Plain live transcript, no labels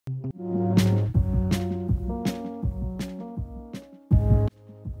Hey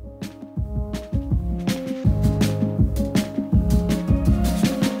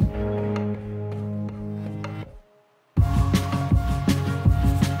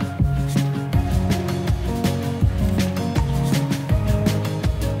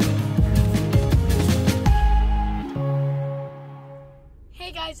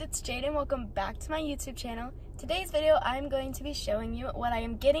guys, it's Jadyn. Welcome back to my YouTube channel. Today's video, I'm going to be showing you what I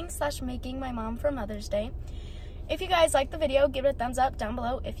am getting / making my mom for Mother's Day. If you guys like the video, give it a thumbs up down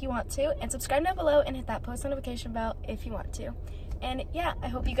below if you want to, and subscribe down below and hit that post notification bell if you want to. And yeah, I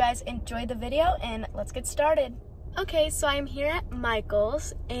hope you guys enjoyed the video, and let's get started. Okay, so I'm here at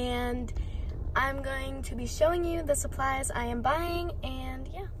Michael's, and I'm going to be showing you the supplies I am buying, and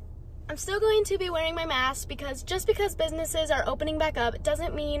yeah. I'm still going to be wearing my mask because just because businesses are opening back up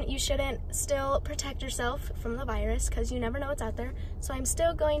doesn't mean you shouldn't still protect yourself from the virus, because you never know what's out there. So I'm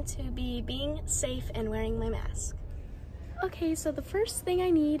still going to be being safe and wearing my mask. Okay, so the first thing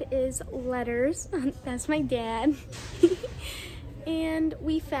I need is letters. That's my dad. And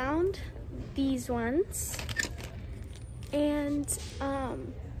we found these ones. And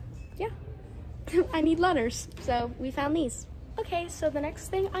yeah, I need letters. So we found these. Okay, so the next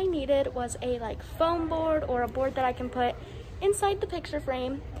thing I needed was a foam board or a board that I can put inside the picture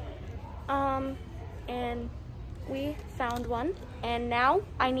frame. And we found one. And now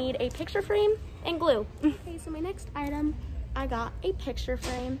I need a picture frame and glue. Okay, so my next item, I got a picture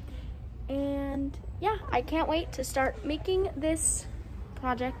frame. And yeah, I can't wait to start making this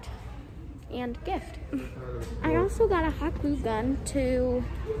project and gift. I also got a hot glue gun to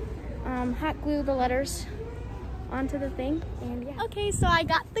hot glue the letters onto the thing, and yeah. Okay, so I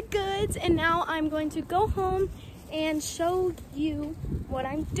got the goods, and now I'm going to go home and show you what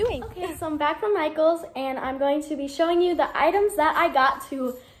I'm doing. Okay, so I'm back from Michael's, and I'm going to be showing you the items that I got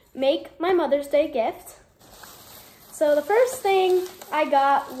to make my Mother's Day gift. So the first thing I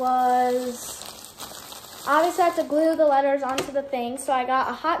got was, obviously I have to glue the letters onto the thing, so I got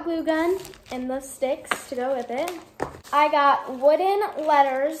a hot glue gun and the sticks to go with it. I got wooden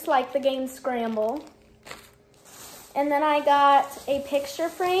letters like the game Scramble. And then I got a picture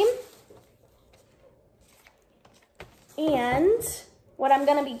frame. And what I'm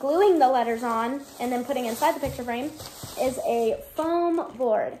gonna be gluing the letters on and then putting inside the picture frame is a foam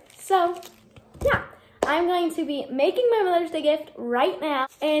board. So yeah, I'm going to be making my Mother's Day gift right now,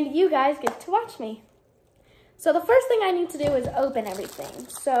 and you guys get to watch me. So the first thing I need to do is open everything.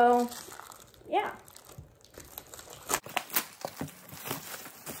 So yeah.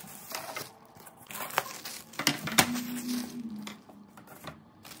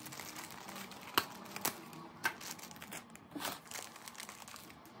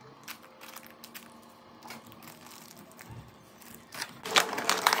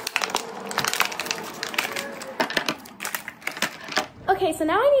 Okay, so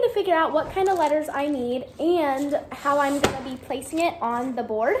now I need to figure out what kind of letters I need and how I'm gonna be placing it on the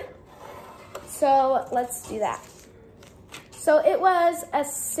board. So let's do that. So it was a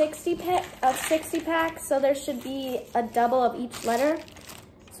 60 pack, so there should be a double of each letter.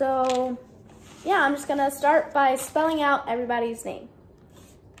 So yeah, I'm just gonna start by spelling out everybody's name.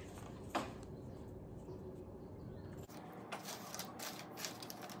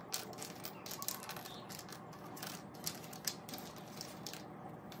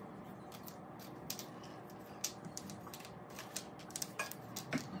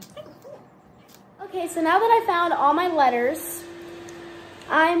 Okay, so now that I found all my letters,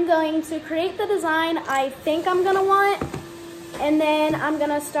 I'm going to create the design I think I'm gonna want, and then I'm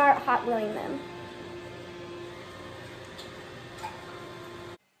gonna start hot gluing them.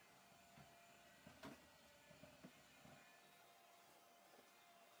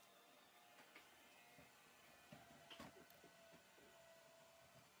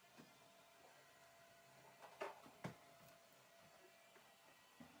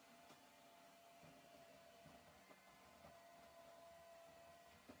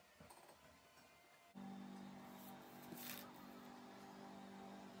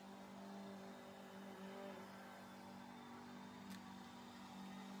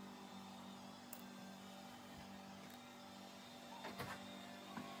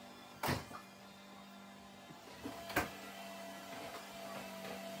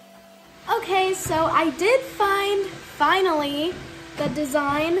 Okay, so I did find, finally, the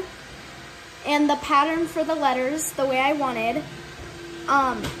design and the pattern for the letters the way I wanted,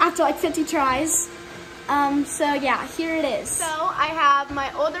 after like 50 tries. So yeah, here it is. So I have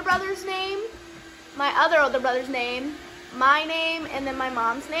my older brother's name, my other older brother's name, my name, and then my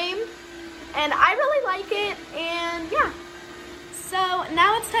mom's name. And I really like it, and yeah. So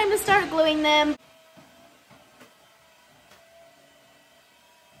now it's time to start gluing them.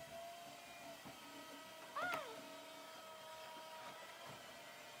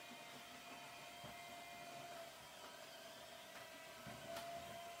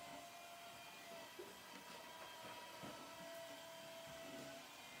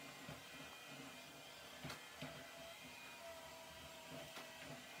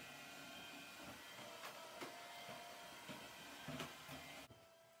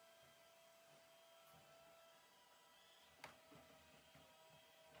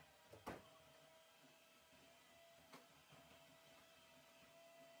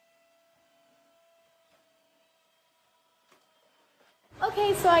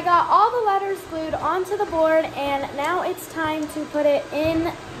 Okay, so I got all the letters glued onto the board, and now it's time to put it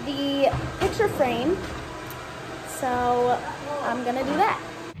in the picture frame. So I'm gonna do that.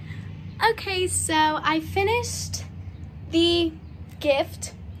 Okay, so I finished the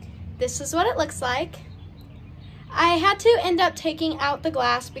gift. This is what it looks like. I had to end up taking out the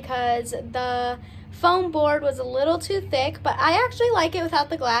glass because the foam board was a little too thick, but I actually like it without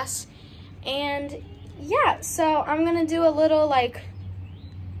the glass. And yeah, so I'm gonna do a little like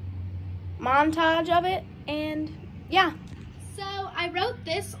montage of it, and yeah. So I wrote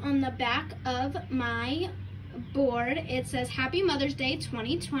this on the back of my board. It says Happy Mother's Day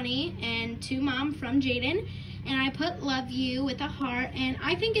 2020 and to Mom from Jadyn, and I put love you with a heart, and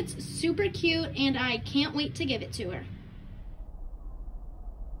I think it's super cute and I can't wait to give it to her.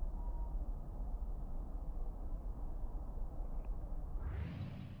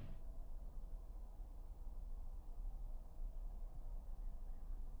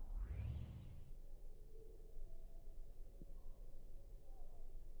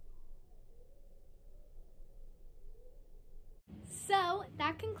 So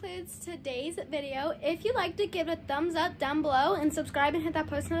that concludes today's video. If you liked it, give it a thumbs up down below and subscribe and hit that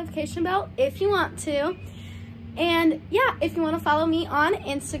post notification bell if you want to. And yeah, if you want to follow me on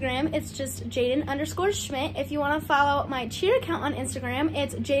Instagram, it's just Jadyn_Schmidt. If you want to follow my cheer account on Instagram,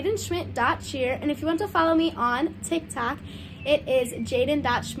 it's Jadyn And if you want to follow me on TikTok, it is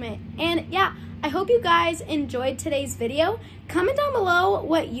Jadyn.Schmidt. And yeah, I hope you guys enjoyed today's video. Comment down below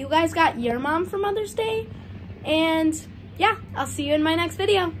what you guys got your mom for Mother's Day. And yeah, I'll see you in my next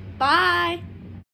video. Bye!